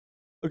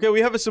Okay,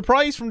 we have a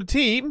surprise from the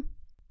team.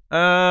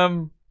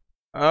 Alright.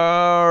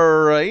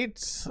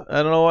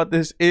 I don't know what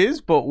this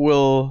is, but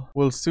we'll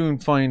soon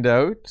find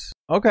out.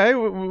 Okay,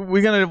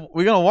 we're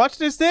gonna watch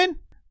this then?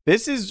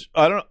 This is,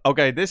 I don't,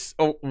 okay, this,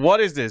 oh, what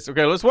is this?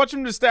 Okay, let's watch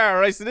from the start,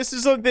 alright? So this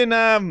is something,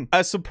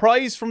 a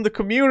surprise from the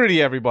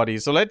community, everybody.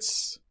 So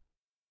let's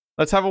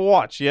have a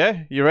watch,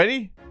 yeah? You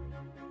ready?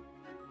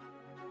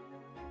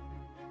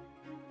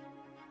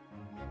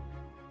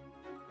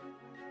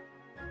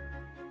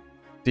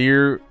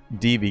 Dear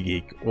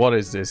DeeBeeGeek, what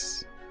is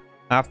this?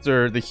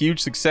 After the huge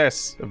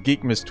success of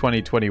Geekmas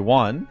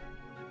 2021,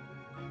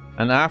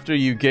 and after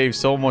you gave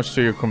so much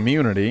to your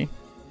community,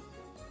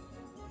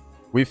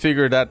 we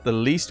figured that the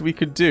least we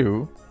could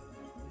do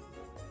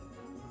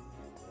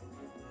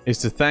is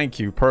to thank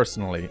you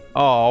personally.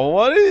 Oh,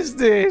 what is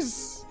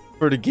this?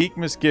 For the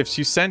Geekmas gifts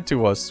you sent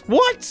to us.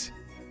 What?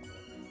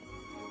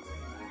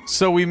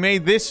 So we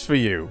made this for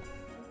you.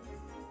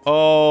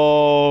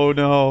 Oh,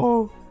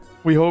 no.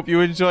 We hope you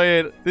enjoy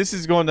it. This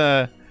is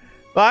gonna...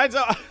 I'm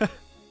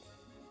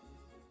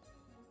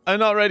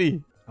not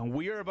ready. And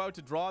we are about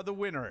to draw the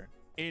winner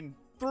in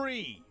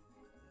 3,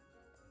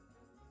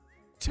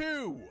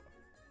 2,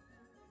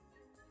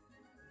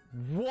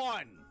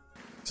 1.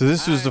 So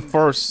this was the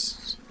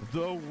first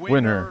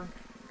winner.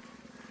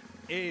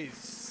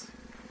 Is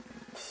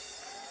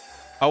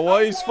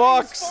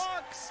awisefox.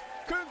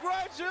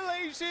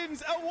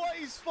 Congratulations,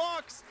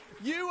 awisefox.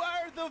 You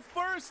are the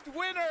first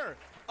winner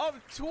of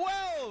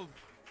 12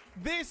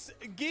 this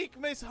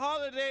Geekmas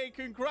holiday.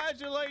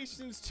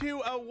 Congratulations to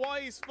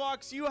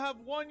awisefox. You have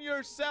won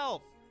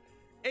yourself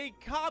a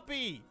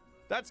copy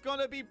that's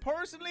gonna be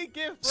personally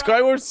gifted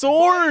Skyward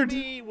Sword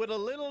with a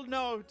little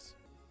note.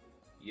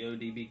 Yo,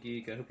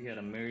 DeeBeeGeek, I hope you had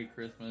a Merry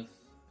Christmas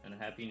and a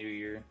Happy New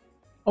Year.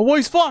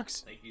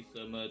 awisefox. Thank you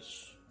so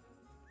much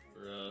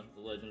for The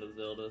Legend of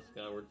Zelda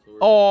Skyward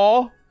Sword.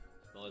 Aww.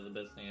 It's probably the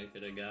best thing I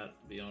could have got,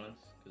 to be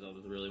honest, because I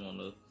was really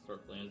wanting to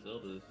start playing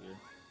Zelda this year.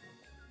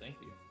 Thank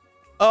you.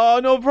 Oh,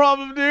 no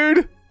problem,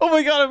 dude. Oh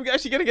my god, I'm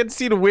actually gonna get to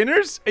see the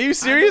winners? Are you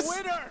serious?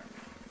 And the winner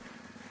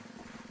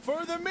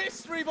for the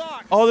mystery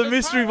box. Oh, the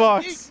mystery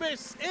box.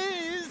 Geekmas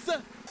is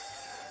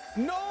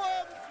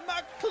Noah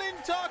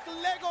McClintock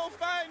Lego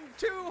Fan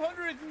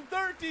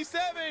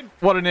 237.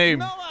 What a name.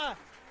 Noah,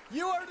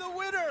 you are the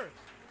winner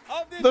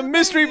of this The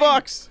mystery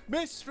box.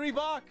 Mystery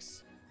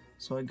box.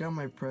 So I got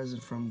my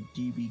present from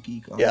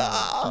DeeBeeGeek on Yeah.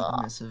 the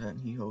Geekmas event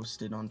he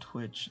hosted on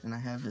Twitch, and I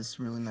have this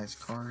really nice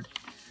card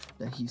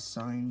that he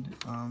signed.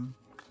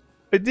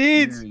 I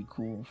did. Very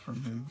cool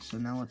from him. So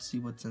now let's see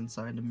what's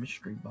inside the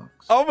mystery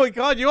box. Oh my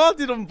god, you all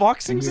did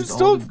unboxings and here's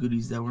stuff. all the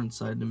goodies that were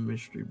inside the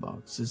mystery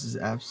box. This is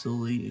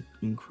absolutely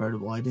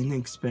incredible. I didn't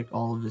expect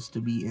all of this to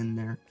be in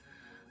there.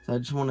 So I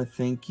just want to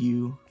thank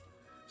you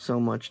so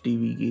much,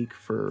 DeeBeeGeek,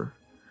 for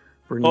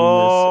bringing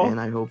this,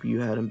 and I hope you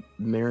had a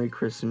Merry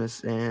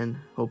Christmas and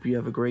hope you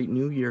have a great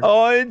New Year.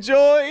 Oh,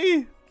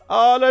 enjoy.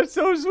 Oh, that's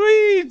so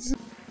sweet.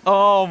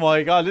 Oh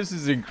my god, this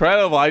is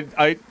incredible.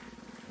 I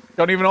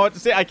don't even know what to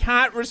say. I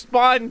can't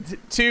respond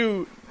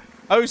to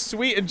how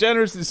sweet and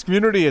generous this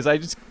community is. I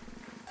just...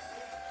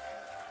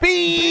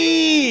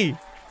 B!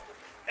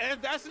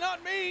 And that's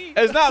not me.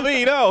 It's not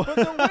me, no. But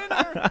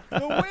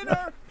the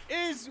winner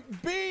is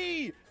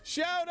B.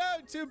 Shout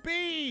out to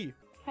B.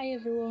 Hi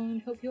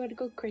everyone, hope you had a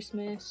good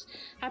Christmas.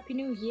 Happy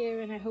New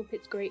Year, and I hope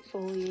it's great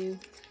for you.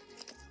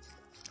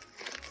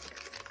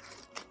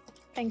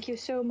 Thank you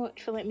so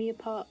much for letting me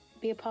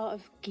be a part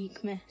of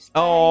Geekmas.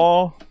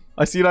 Oh,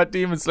 I see that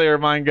Demon Slayer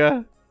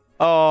manga.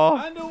 Oh,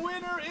 And the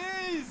winner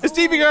is... it's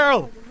TV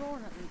Girl.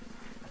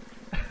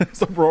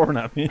 Stop roaring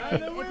at me.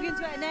 And the winner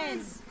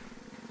is...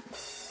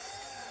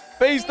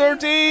 Phase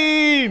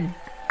 13.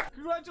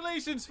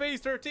 Congratulations, Phase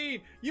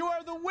 13. You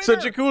are the winner.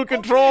 Such a cool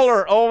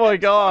controller. Oh my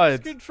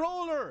god.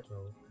 Controller. So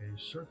a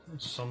certain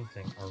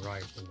something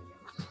arrived in the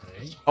mail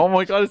today. Oh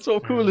my god, it's so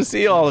cool to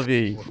see all of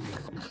you.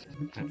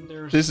 And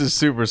there's This is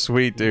super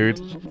sweet, dude.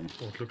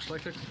 what looks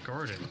like a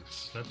garden.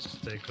 Let's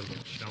take a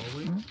look, shall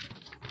we?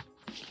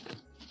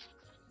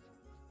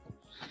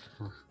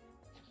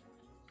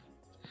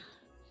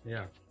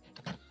 Yeah.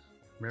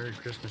 Merry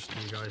Christmas to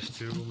you guys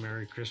too.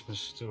 Merry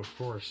Christmas to, of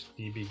course,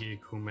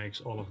 DeeBeeGeek, who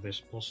makes all of this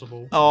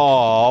possible.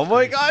 Oh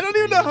my god, I don't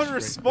even know how to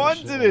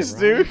respond to this,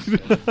 dude.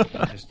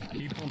 Just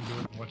keep on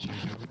doing what you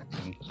do,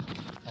 and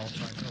I'll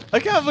try to... I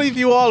can't believe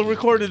you all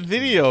recorded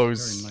Very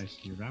videos.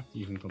 nicely wrapped,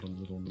 even got a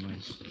little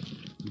nice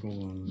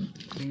golden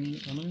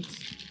thingy on it.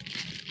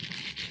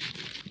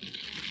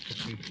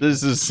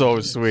 This is so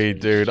sweet,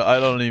 dude. I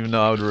don't even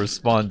know how to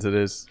respond to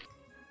this.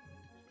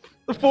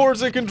 The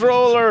Forza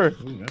controller.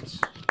 Ooh, that's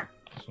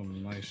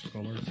some nice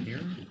colors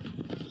here.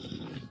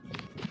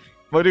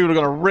 My dude, we're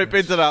gonna rip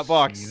into that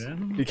box. See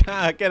them? You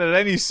can't get it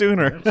any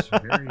sooner. That's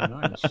very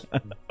nice.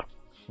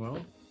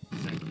 Well,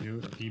 thank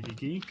you,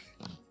 DeeBeeGeek.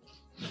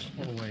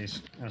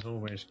 Always, as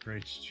always,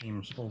 great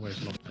streams.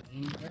 Always love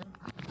being there.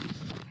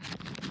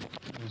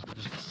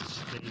 Just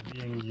stay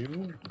being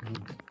you. And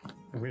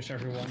I wish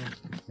everyone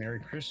Merry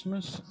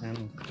Christmas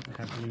and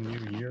Happy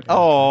New Year.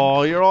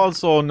 Oh, you're all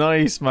so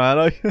nice, man.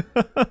 I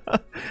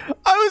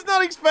was was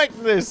not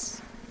expecting this.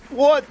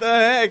 What the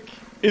heck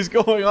is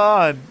going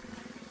on?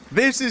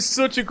 This is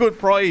such a good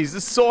prize.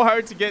 It's so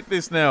hard to get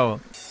this now.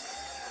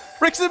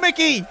 Rix and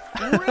Mickey.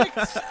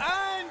 Rix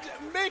and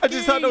Mickey. I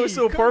just thought that was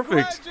so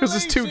perfect because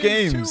it's 2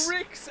 games. To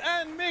Rix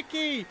and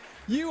Mickey,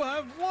 you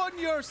have won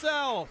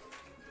yourself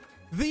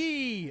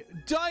the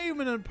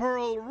Diamond and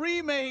Pearl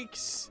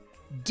Remakes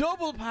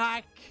double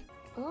pack.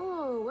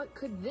 Oh, what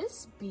could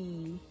this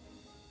be?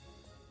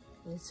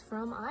 It's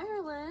from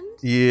Ireland.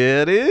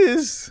 Yeah, it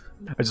is.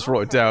 I just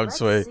wrote it down Let's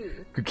so I see.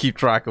 could keep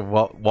track of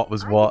what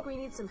was I what. think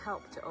we need some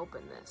help to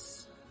open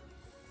this.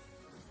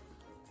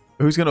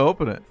 Who's gonna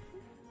open it?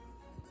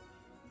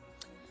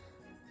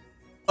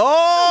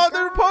 Oh,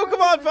 they're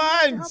Pokemon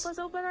fans! Help us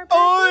open our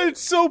Oh, package?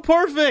 it's so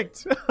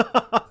perfect!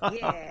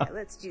 Yeah,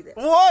 let's do this.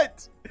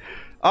 What?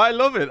 I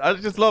love it. I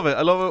just love it.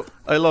 I love it.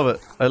 I love it.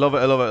 I love it.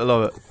 I love it. I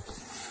love it.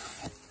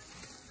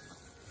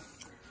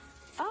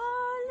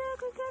 Oh,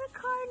 look, we got a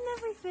card and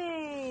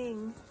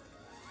everything.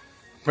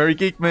 Very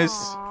Geekmas.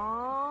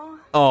 Aww,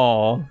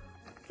 Aww.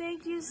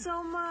 thank you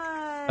so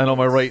much. I know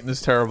my writing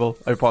is terrible.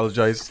 I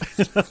apologize. Oh,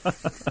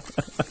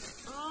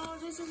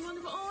 this is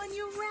wonderful. Oh, and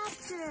you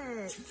wrapped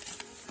it.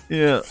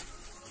 Yeah.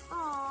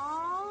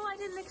 Oh, I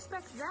didn't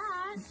expect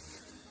that.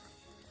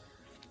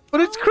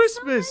 But it's Oh,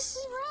 Christmas. So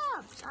nicely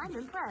wrapped. I'm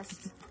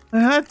impressed. I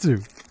had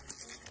to.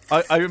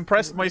 I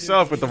impressed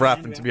myself with the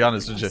wrapping, to be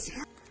honest with you.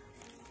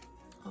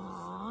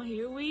 Oh,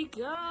 here we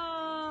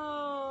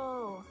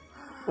go.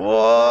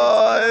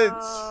 What?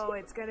 Oh,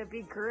 it's gonna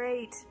be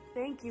great.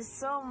 Thank you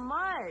so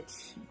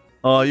much.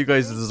 Oh, you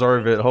guys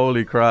deserve it.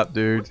 Holy crap,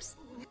 dude. Whoops.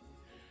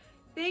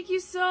 Thank you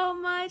so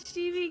much,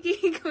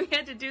 DeeBeeGeek. We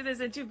had to do this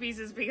in 2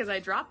 pieces because I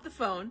dropped the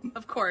phone,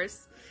 of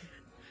course.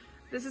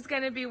 This is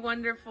going to be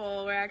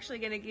wonderful. We're actually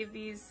going to give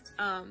these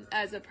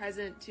as a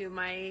present to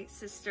my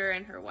sister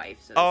and her wife.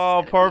 So this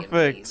Oh, is gonna be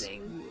perfect.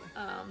 amazing.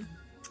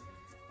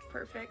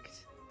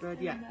 Perfect.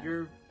 But yeah,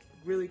 you're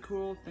really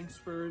cool. Thanks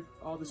for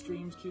all the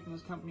streams, keeping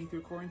us company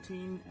through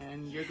quarantine,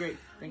 and you're great.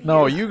 Thank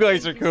No, you. you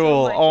guys are Thank you so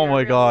cool. much. Oh You're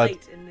my a real god.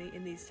 light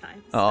in these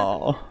times.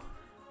 Oh.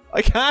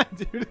 I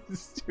can't do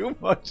this too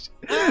much.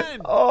 And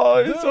Oh,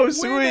 it's so the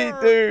sweet,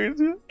 winner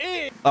dude.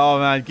 is Oh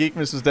man,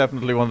 Geekmas was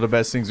definitely one of the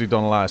best things we've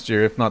done last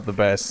year, if not the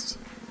best.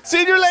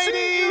 Senior Lady!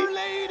 Senior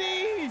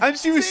Lady! And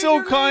she was so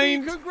Senior Lady,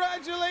 kind.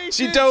 Congratulations!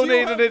 She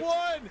donated you it. have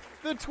won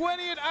the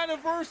 20th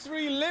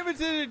anniversary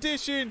limited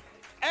edition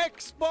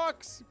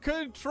Xbox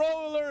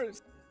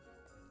controllers.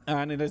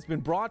 And it has been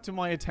brought to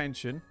my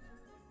attention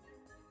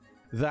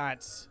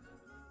that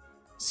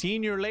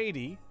Senior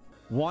Lady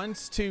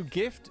wants to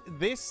gift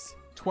this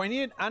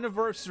 20th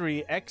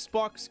anniversary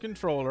Xbox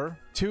controller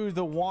to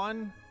the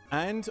one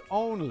and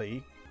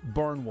only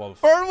Bernwolff.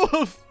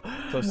 Bernwolff!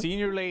 So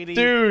Senior Lady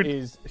Dude,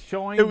 is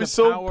showing It was the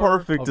so power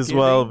perfect of as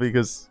well giving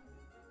because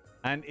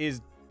and is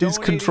his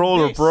donating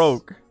controller this,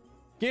 broke.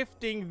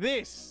 gifting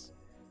this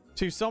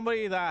to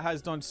somebody that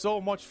has done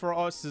so much for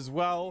us as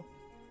well.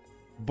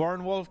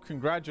 Bernwolff,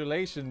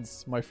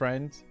 congratulations, my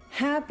friend.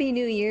 Happy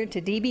New Year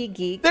to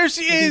DeeBeeGeek, There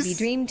she the is! DeeBee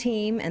Dream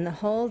Team, and the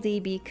whole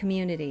DeeBee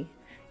community.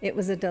 It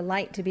was a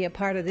delight to be a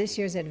part of this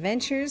year's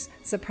adventures,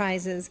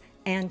 surprises,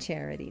 and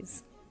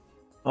charities.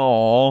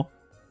 Aww.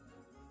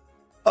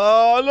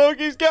 Oh, look,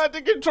 he's got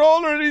the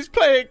controller and he's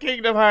playing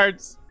Kingdom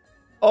Hearts.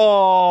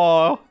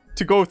 Oh,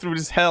 to go through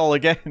this hell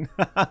again.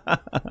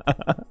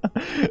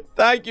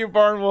 Thank you,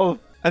 Bernwolff.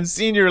 And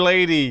Senior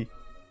Lady.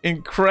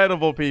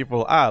 Incredible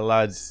people. Ah,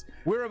 lads.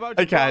 We're about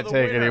to I can't draw the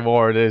take any winner.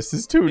 more of this.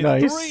 It's too In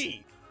nice.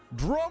 3,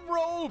 drum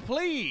roll,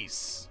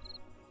 please.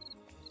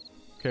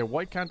 Okay,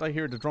 why can't I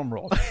hear the drum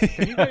roll?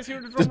 Can you guys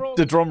hear the drum roll?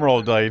 The drum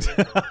roll died.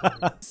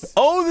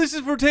 Oh, this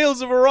is for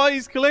Tales of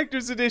Arise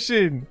Collector's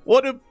Edition.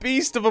 What a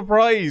beast of a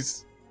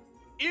prize.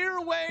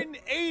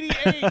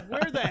 Irwen88.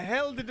 Where the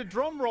hell did the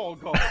drum roll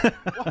go?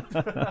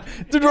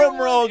 The drum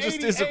roll just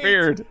 88.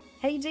 disappeared.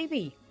 Hey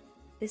DB,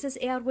 this is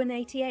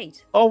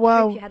Irwin88. Oh,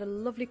 wow. Hope you had a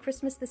lovely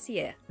Christmas this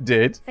year.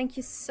 Did. Thank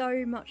you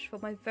so much for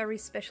my very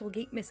special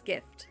Geekmas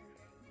gift.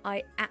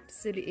 I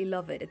absolutely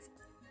love it. It's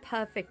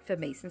perfect for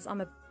me since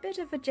I'm a bit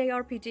of a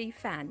JRPG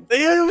fan.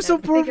 Yeah, it was so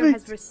The figure has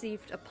perfect.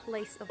 received a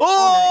place of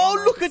Oh,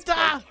 honor in my look at display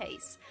that!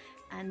 case,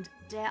 and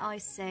dare I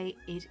say,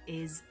 it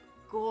is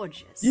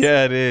gorgeous.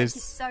 Yeah, it Thank you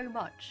is. so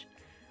much.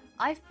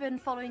 I've been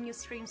following your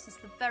stream since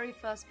the very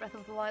first Breath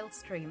of the Wild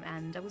stream,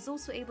 and I was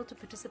also able to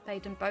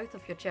participate in both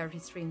of your charity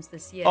streams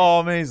this year.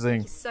 Oh, Thank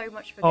amazing. you so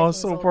much for Oh, getting so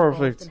us all involved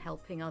perfect. and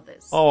helping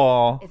others.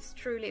 Oh. It's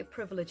truly a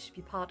privilege to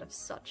be part of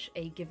such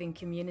a giving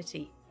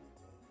community.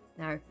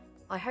 Now,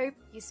 I hope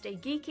you stay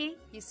geeky,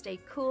 you stay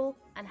cool,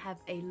 and have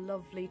a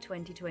lovely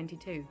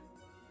 2022.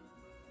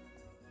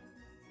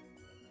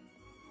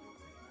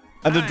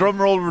 And the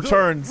drum roll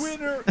returns. The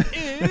winner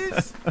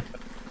is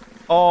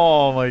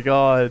Oh my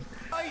god.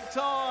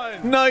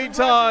 Nighton. Nighton.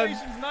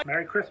 Congratulations,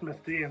 Merry Christmas,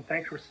 Dee, and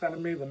thanks for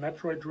sending me the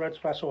Metroid Dread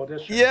Special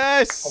Edition.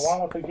 Yes!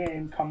 Along with the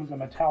game comes a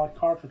metallic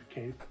cartridge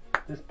case,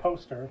 this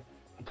poster,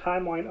 a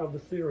timeline of the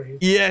series,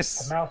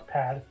 Yes! a mouse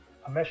pad,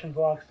 a missions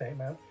log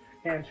statement,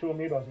 canned chew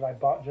amiibos that I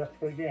bought just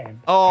for the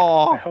game.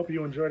 Oh. I hope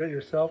you enjoyed it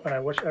yourself, and I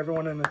wish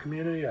everyone in the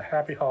community a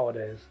happy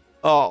holidays.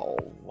 Oh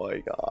my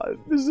god.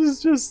 This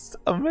is just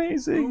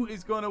amazing. Who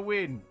is going to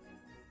win?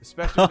 The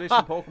special edition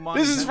Pokemon.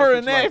 This is for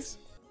Annette.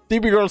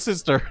 DB Girl's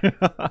sister. Annette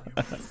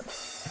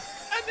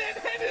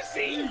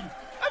Hennessy!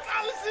 That's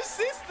Alice's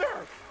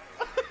sister!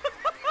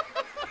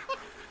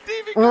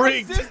 DB Girl's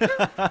Rigged.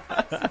 sister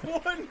has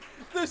won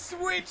the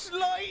Switch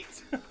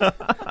Lite!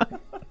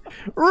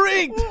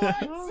 Rigged!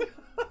 What?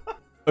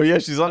 Oh yeah,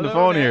 she's on the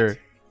Hello, phone Annette. here.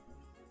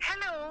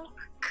 Hello,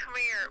 come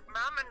here.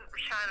 Mom and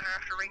Shannon are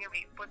after ringing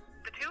me, but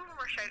the two of them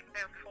are shouting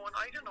down the phone.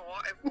 I don't know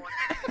what I've won.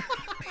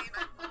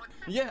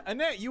 Yeah,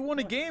 Annette, you won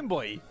a Game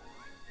Boy.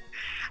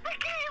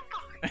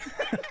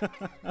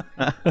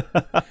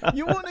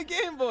 You won a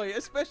Game Boy, a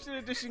special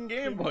edition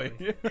Game Boy.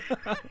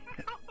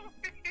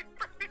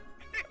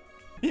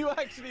 You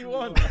actually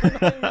won. I'm not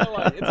even gonna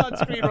lie. It's on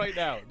screen right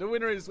now. The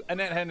winner is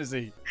Annette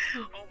Hennessy.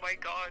 Oh my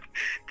god.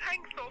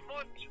 Thanks so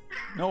much.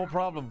 No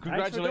problem.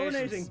 Congratulations.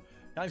 donating.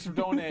 Thanks for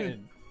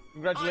donating.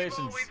 Congratulations.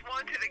 I've always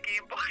wanted a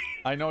Game Boy.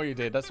 I know you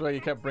did. That's why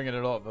you kept bringing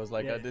it up. I was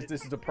like, Yeah. this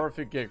is the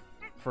perfect gift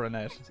for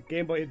Annette. It's a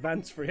Game Boy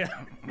Advance for you.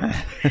 And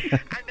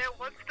now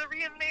what's the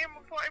real name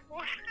of what I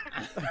won?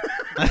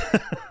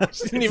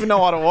 She didn't even know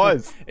what it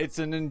was. It's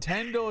a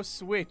Nintendo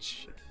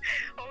Switch.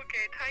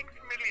 Okay, thanks a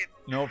million.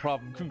 No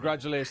problem.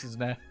 Congratulations,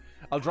 Annette.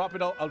 I'll drop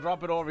it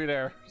over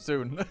there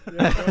soon. Bye,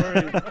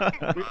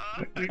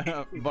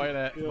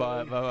 Annette.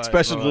 Bye. Bye.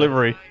 Special Bye.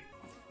 delivery.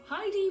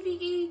 Hi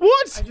DeeBeeGeek.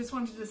 What? I just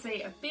wanted to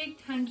say a big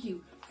thank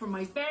you for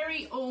my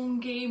very own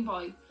Game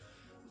Boy.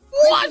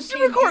 What? Christmas You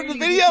came recorded the early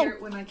this video? year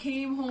when I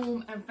came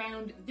home and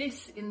found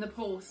this in the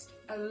post.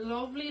 A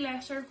lovely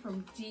letter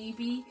from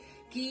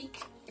DeeBeeGeek,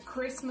 a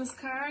Christmas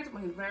card,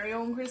 my very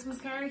own Christmas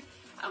card,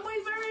 and my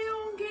very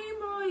own Game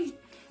Boy.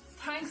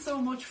 Thanks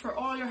so much for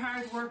all your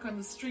hard work on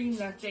the stream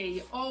that day.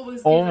 You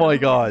always Oh give it my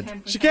god.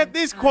 110%, She kept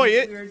this and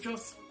quiet. We're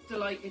just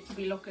delighted to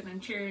be looking and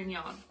cheering you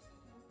on.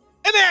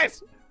 Annette!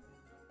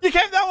 You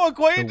kept that one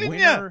quiet, The didn't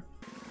winner-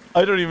 you?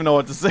 I don't even know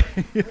what to say.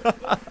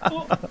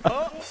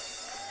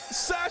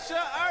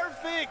 Sacha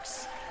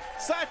Arphix!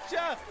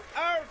 Sacha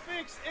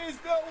Arphix is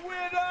the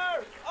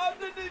winner of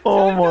the Nintendo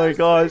Oh my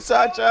god, Switch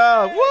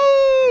Sacha! Lite!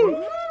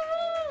 Woo!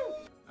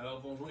 Alors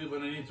bonjour et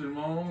bonne année tout le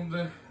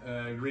monde.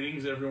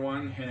 Greetings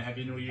everyone and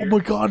Happy New Year. Oh my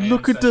god, I am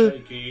look at Sacha, the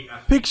aka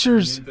Arphix,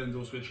 pictures.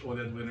 Nintendo Switch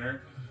OLED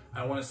winner.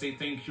 I want to say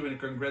thank you and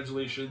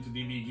congratulations to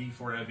DeeBeeGeek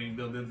for having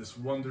built this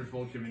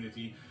wonderful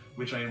community,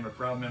 which I am a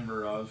proud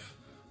member of.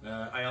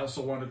 I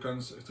also want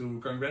to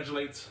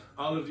congratulate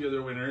all of the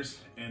other winners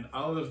and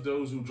all of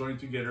those who joined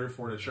together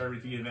for the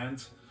charity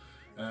event.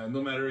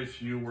 No matter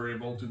if you were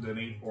able to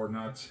donate or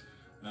not,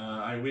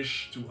 I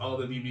wish to all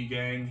the DB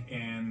gang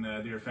and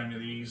their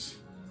families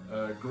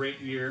a great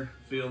year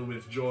filled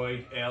with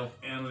joy, health,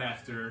 and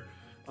laughter.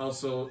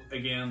 Also,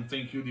 again,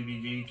 thank you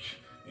DeeBeeGeek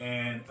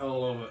and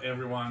all of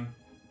everyone.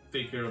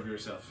 Take care of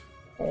yourself.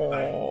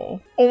 Oh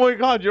my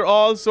god, you're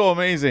all so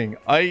amazing.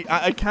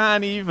 I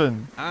can't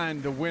even.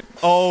 And the win.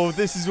 Oh,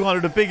 this is one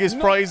of the biggest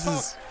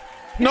prizes.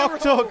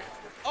 Noctuck!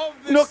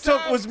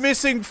 Noctuck was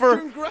missing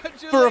for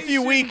a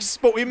few weeks,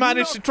 but we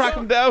managed to track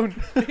him down.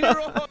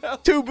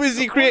 Too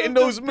busy creating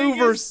those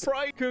movers.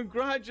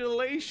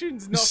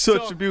 Congratulations, Noctuck.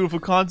 Such a beautiful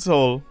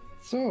console.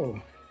 So,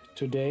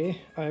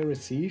 today I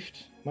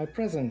received my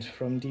present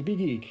from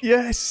DeeBeeGeek.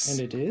 Yes. And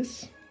it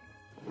is...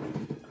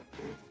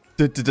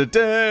 I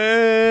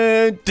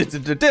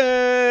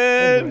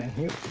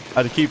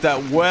had to keep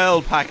that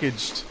well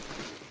packaged.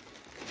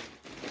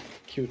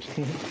 Cute.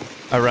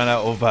 I ran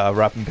out of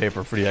wrapping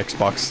paper for the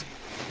Xbox.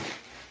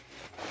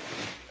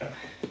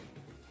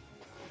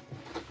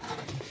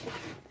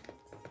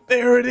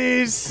 There it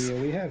is.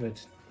 Here we have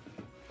it.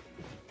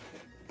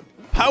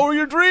 Power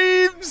your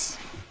dreams.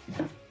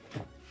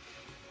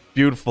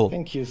 Beautiful.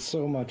 Thank you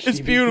so much, It's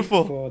DeeBeeGeek,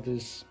 beautiful. for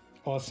this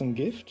awesome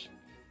gift,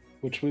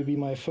 which will be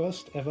my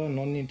first ever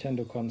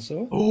non-Nintendo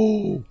console.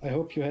 Oh. I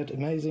hope you had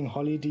amazing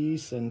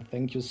holidays, and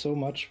thank you so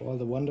much for all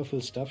the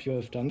wonderful stuff you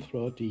have done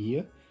throughout the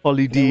year.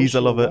 Holidays, I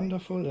love it.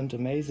 Wonderful and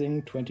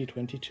amazing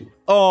 2022.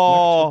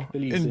 Oh, Noctuck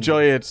believes in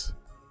enjoy you. it.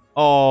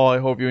 Oh, I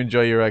hope you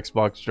enjoy your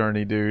Xbox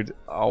journey, dude.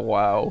 Oh,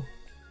 wow.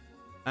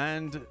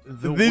 And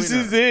the This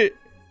winner is it.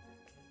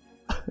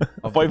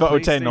 of 5 the out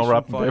of 10, no PlayStation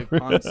wrapping 5 paper.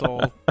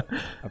 console,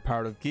 a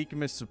part of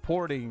Geekmas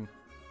supporting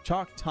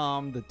Chalk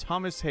Tom, the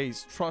Thomas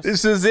Hayes Trust.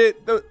 This is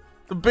it. The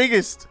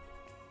biggest.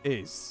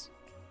 Is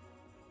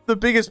the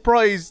biggest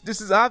prize.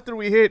 This is after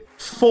we hit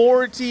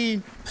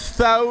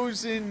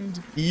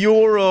 40,000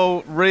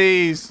 euro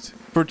raised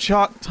for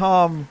Chalk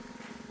Tom.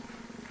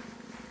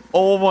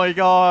 Oh my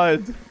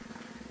god.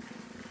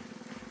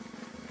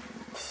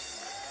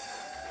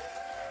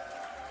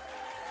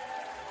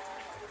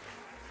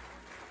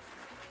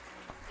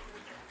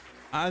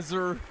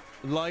 Azure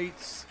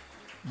Lights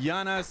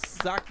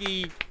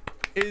Yanazake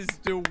is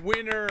the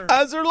winner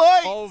Azure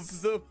Lights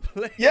of the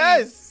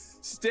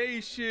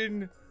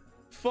PlayStation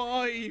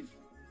 5.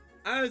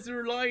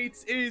 Azure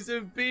Lights is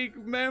a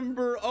big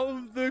member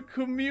of the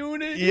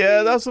community.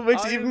 Yeah, that's what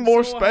makes it I even am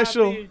more so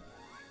special. happy.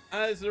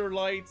 Azure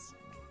Lights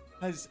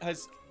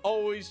has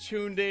always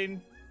tuned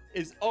in,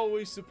 is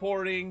always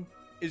supporting,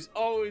 is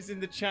always in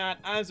the chat.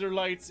 Azure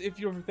Lights, if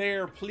you're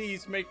there,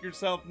 please make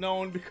yourself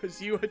known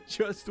because you had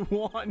just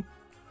won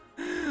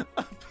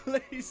a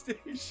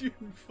PlayStation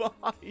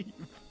 5.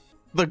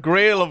 The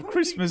grail of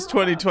Christmas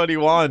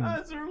 2021.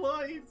 Azure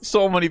Lights.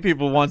 So many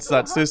people want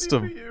that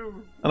system,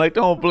 and I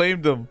don't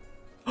blame them.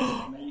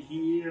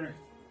 Here.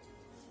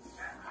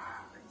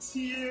 It's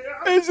here.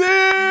 It's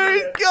here!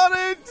 He's got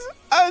it!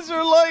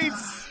 Azure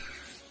Lights!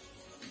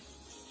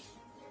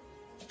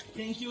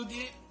 Thank you,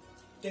 dear.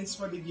 Thanks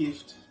for the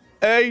gift.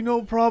 Hey,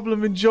 no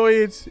problem. Enjoy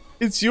it.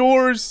 It's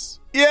yours.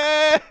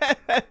 Yay!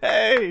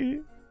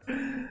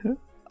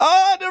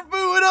 Oh, they're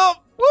booing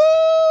up!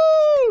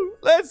 Woo!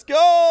 Let's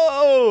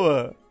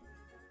go!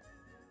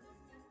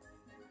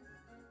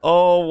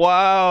 Oh,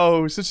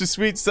 wow. Such a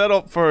sweet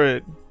setup for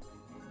it.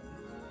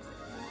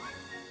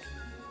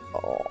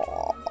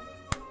 Oh.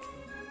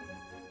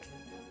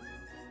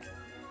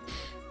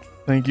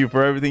 Thank you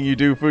for everything you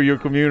do for your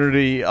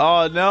community.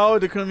 Oh no,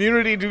 the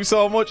community do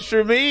so much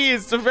for me.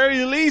 It's the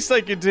very least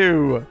I can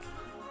do.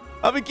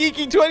 I'm a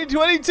geeky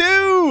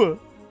 2022.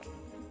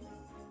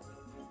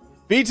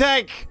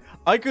 VTech,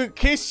 I could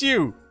kiss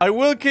you. I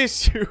will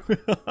kiss you.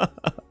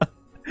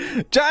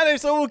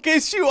 Janice, I will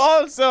kiss you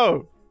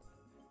also.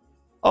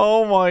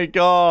 Oh my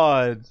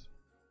god.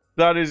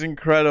 That is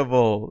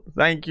incredible.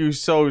 Thank you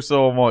so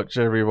much,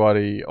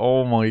 everybody.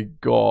 Oh my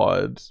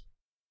god.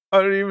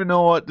 I don't even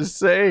know what to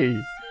say.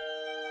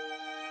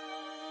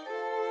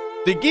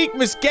 The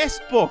Geekmas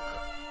guest book.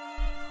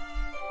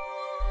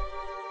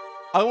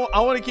 I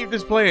want to keep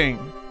this playing.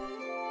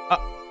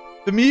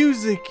 The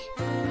music.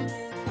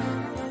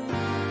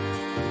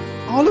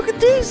 Oh, look at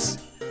this.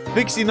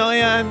 Vixie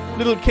Nyan,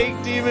 little cake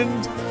demon.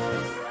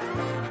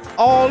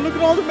 Oh, look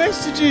at all the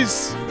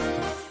messages.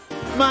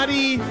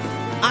 Maddie,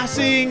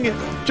 Assing,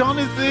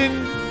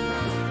 Jonathan,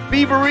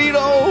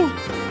 Beaverito.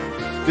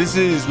 This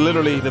is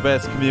literally the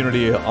best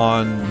community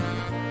on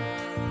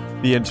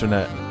the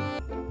internet.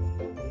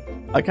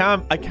 I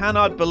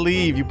cannot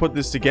believe you put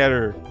this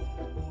together.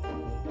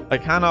 I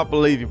cannot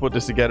believe you put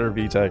this together,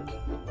 VTech.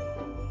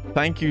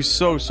 Thank you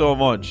so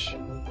much.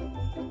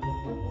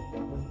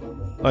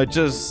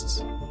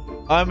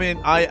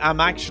 I'm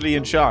actually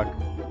in shock.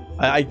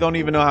 I don't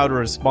even know how to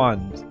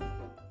respond.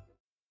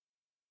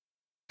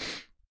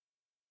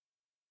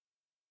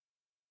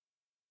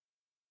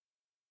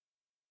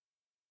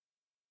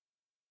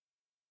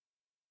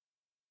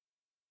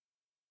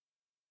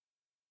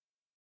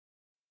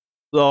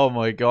 Oh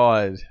my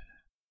god.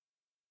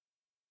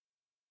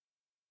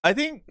 I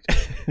think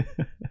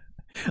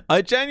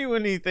I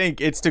genuinely think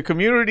it's the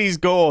community's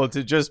goal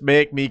to just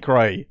make me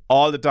cry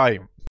all the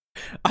time.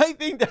 I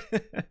think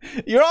that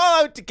you're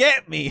all out to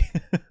get me.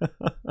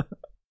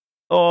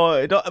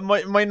 Oh,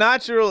 my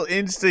natural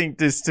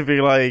instinct is to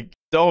be like,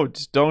 don't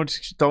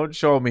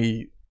show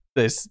me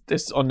this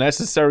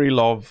unnecessary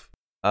love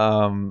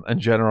and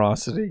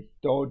generosity.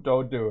 Don't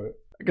do it.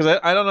 Because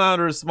I don't know how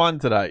to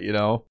respond to that, you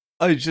know?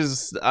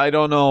 I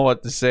don't know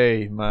what to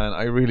say, man.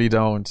 I really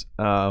don't.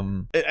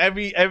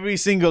 Every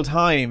single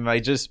time I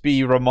just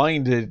be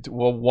reminded,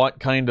 well, what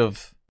kind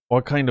of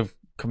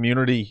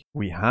community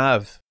we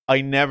have.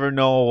 I never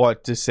know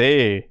what to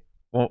say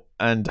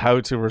and how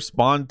to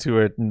respond to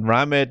it. And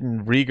Ramet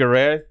and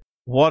Rigaret,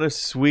 what a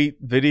sweet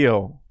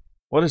video.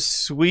 What a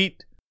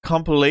sweet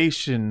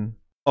compilation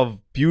of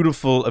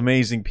beautiful,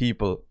 amazing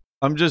people.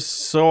 I'm just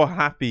so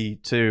happy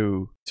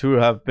to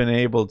have been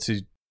able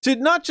to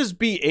not just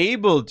be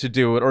able to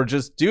do it or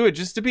just do it,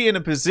 just to be in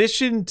a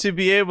position to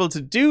be able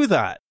to do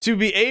that. To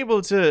be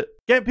able to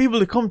get people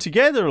to come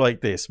together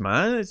like this,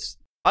 man.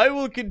 I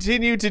will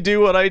continue to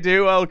do what I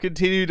do. I'll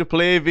continue to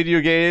play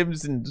video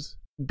games and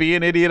be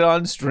an idiot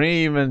on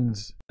stream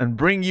and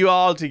bring you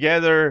all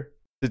together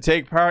to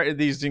take part in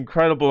these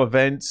incredible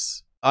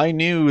events. I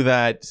knew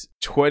that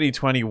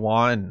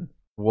 2021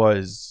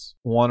 was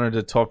one of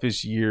the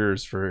toughest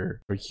years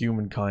for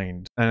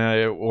humankind. And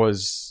it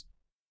was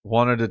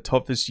one of the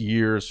toughest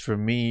years for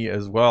me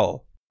as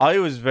well. I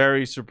was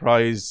very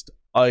surprised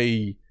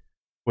I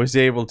was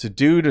able to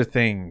do the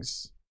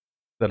things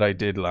that I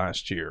did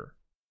last year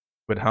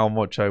with how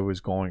much I was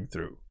going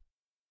through.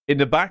 In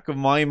the back of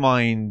my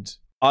mind,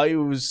 I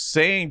was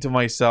saying to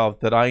myself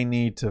that I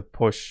need to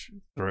push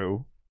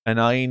through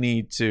and I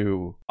need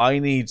to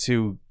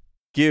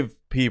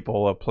give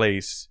people a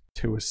place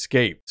to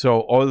escape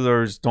so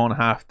others don't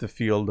have to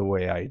feel the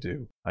way I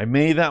do. I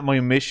made that my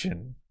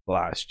mission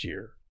last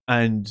year.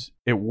 And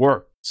it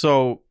worked.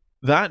 So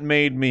that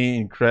made me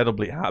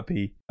incredibly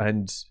happy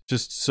and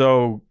just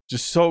so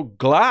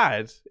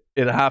glad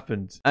it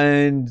happened.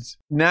 And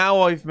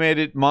now I've made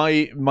it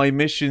my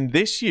mission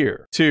this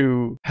year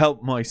to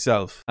help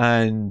myself.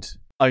 And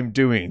I'm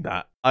doing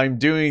that. I'm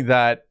doing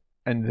that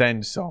and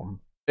then some.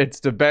 It's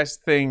the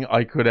best thing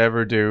I could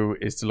ever do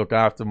is to look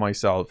after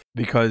myself,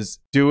 because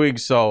doing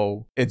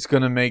so, it's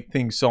going to make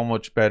things so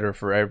much better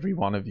for every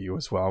one of you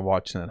as well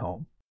watching at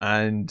home.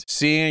 And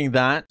seeing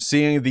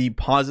the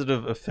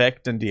positive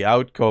effect and the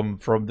outcome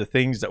from the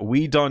things that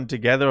we done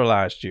together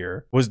last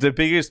year was the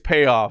biggest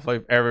payoff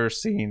I've ever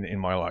seen in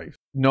my life.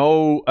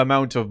 No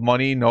amount of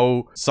money,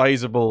 no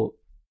sizable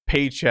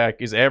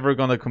paycheck is ever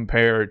going to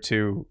compare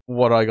to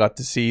what I got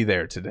to see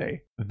there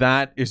today.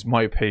 That is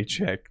my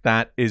paycheck.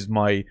 That is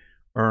my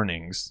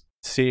earnings.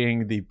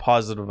 Seeing the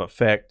positive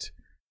effect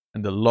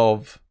and the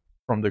love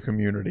from the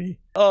community.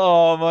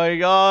 Oh my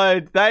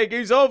god, thank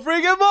you so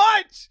freaking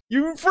much!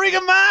 You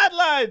freaking mad,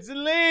 lads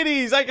and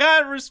ladies! I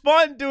can't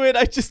respond to it,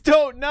 I just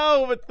don't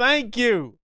know, but thank you!